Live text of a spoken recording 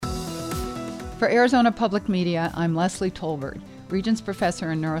For Arizona Public Media, I'm Leslie Tolbert, Regents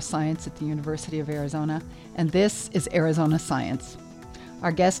Professor in Neuroscience at the University of Arizona, and this is Arizona Science.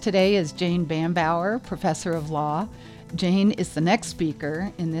 Our guest today is Jane Bambauer, Professor of Law. Jane is the next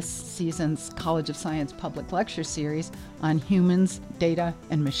speaker in this season's College of Science Public Lecture Series on Humans, Data,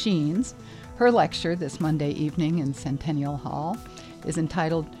 and Machines. Her lecture this Monday evening in Centennial Hall is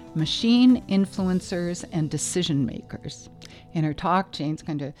entitled Machine Influencers and Decision Makers. In her talk, Jane's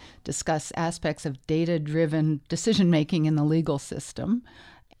going to discuss aspects of data-driven decision-making in the legal system.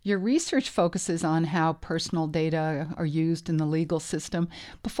 Your research focuses on how personal data are used in the legal system.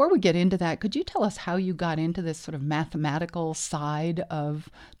 Before we get into that, could you tell us how you got into this sort of mathematical side of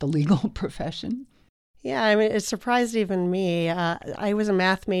the legal profession? Yeah, I mean, it surprised even me. I was a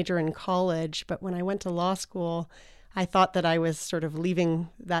math major in college, but when I went to law school, I thought that I was sort of leaving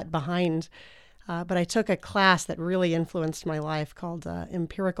that behind. But I took a class that really influenced my life called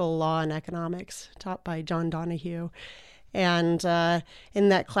Empirical Law and Economics, taught by John Donahue. And in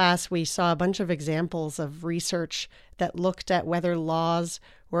that class, we saw a bunch of examples of research that looked at whether laws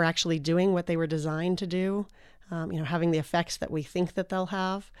were actually doing what they were designed to do, having the effects that we think that they'll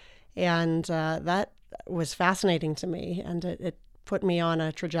have. And that was fascinating to me, and it put me on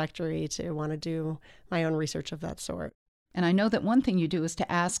a trajectory to want to do my own research of that sort. And I know that one thing you do is to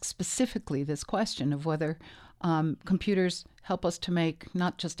ask specifically this question of whether computers help us to make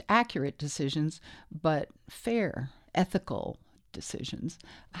not just accurate decisions, but fair, ethical decisions.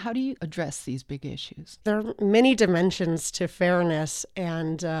 How do you address these big issues? There are many dimensions to fairness,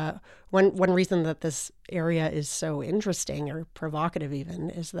 and one reason that this area is so interesting or provocative even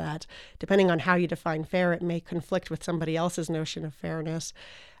is that depending on how you define fair, it may conflict with somebody else's notion of fairness.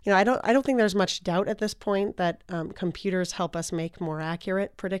 I don't think there's much doubt at this point that computers help us make more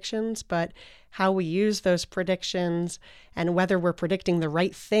accurate predictions, but how we use those predictions and whether we're predicting the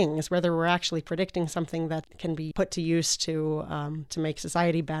right things, whether we're actually predicting something that can be put to use to make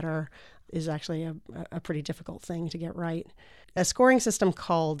society better, is actually a pretty difficult thing to get right. A scoring system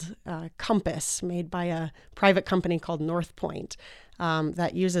called Compass, made by a private company called Northpoint,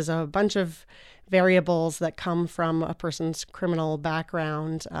 that uses a bunch of variables that come from a person's criminal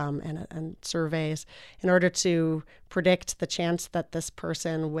background and surveys in order to predict the chance that this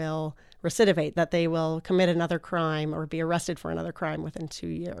person will recidivate, that they will commit another crime or be arrested for another crime within 2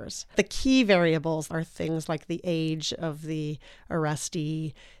 years. The key variables are things like the age of the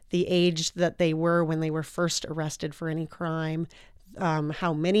arrestee, the age that they were when they were first arrested for any crime,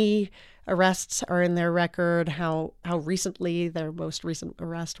 how many arrests are in their record, how recently their most recent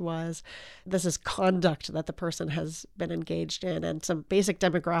arrest was. This is conduct that the person has been engaged in, and some basic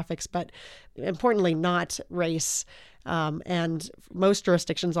demographics, but importantly not race. And most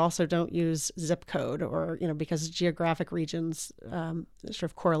jurisdictions also don't use zip code or, because geographic regions sort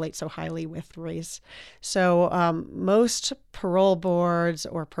of correlate so highly with race. So most parole boards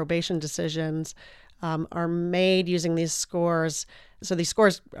or probation decisions are made using these scores. So these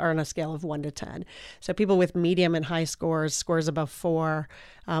scores are on a scale of 1 to 10. So people with medium and high scores above 4,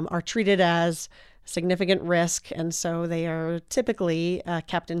 are treated as significant risk, and so they are typically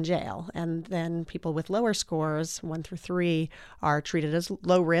kept in jail. And then people with lower scores, 1 through 3, are treated as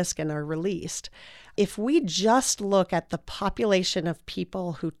low risk and are released. If we just look at the population of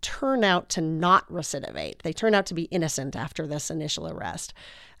people who turn out to not recidivate, they turn out to be innocent after this initial arrest,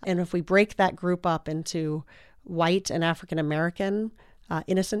 and if we break that group up into white and African American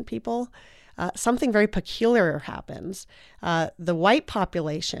innocent people, something very peculiar happens. The white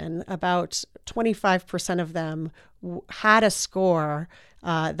population, about 25% of them had a score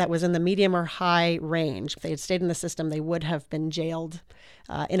that was in the medium or high range. If they had stayed in the system, they would have been jailed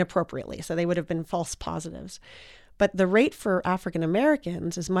inappropriately. So they would have been false positives. But the rate for African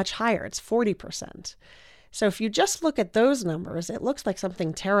Americans is much higher. It's 40%. So if you just look at those numbers, it looks like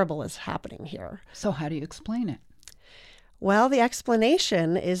something terrible is happening here. So how do you explain it? Well, the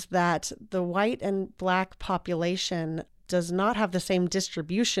explanation is that the white and black population does not have the same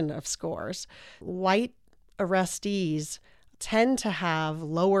distribution of scores. White arrestees tend to have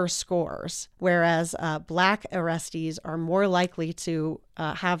lower scores, whereas black arrestees are more likely to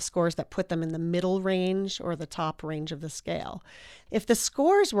have scores that put them in the middle range or the top range of the scale. If the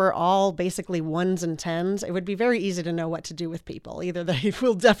scores were all basically 1s and 10s, it would be very easy to know what to do with people. Either they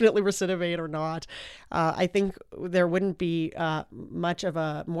will definitely recidivate or not. I think there wouldn't be much of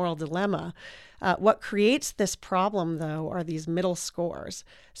a moral dilemma. What creates this problem, though, are these middle scores.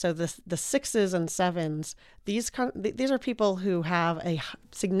 So the 6s and 7s, these are people who have a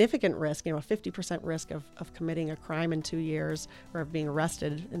significant risk, a 50% risk of committing a crime in 2 years or of being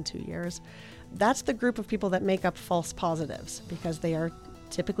arrested in 2 years. That's the group of people that make up false positives because they are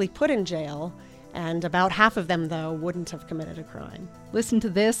typically put in jail, and about half of them, though, wouldn't have committed a crime. Listen to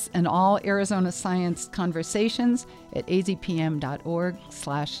this and all Arizona Science conversations at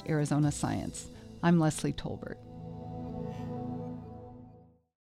azpm.org/Arizona Science. I'm Leslie Tolbert.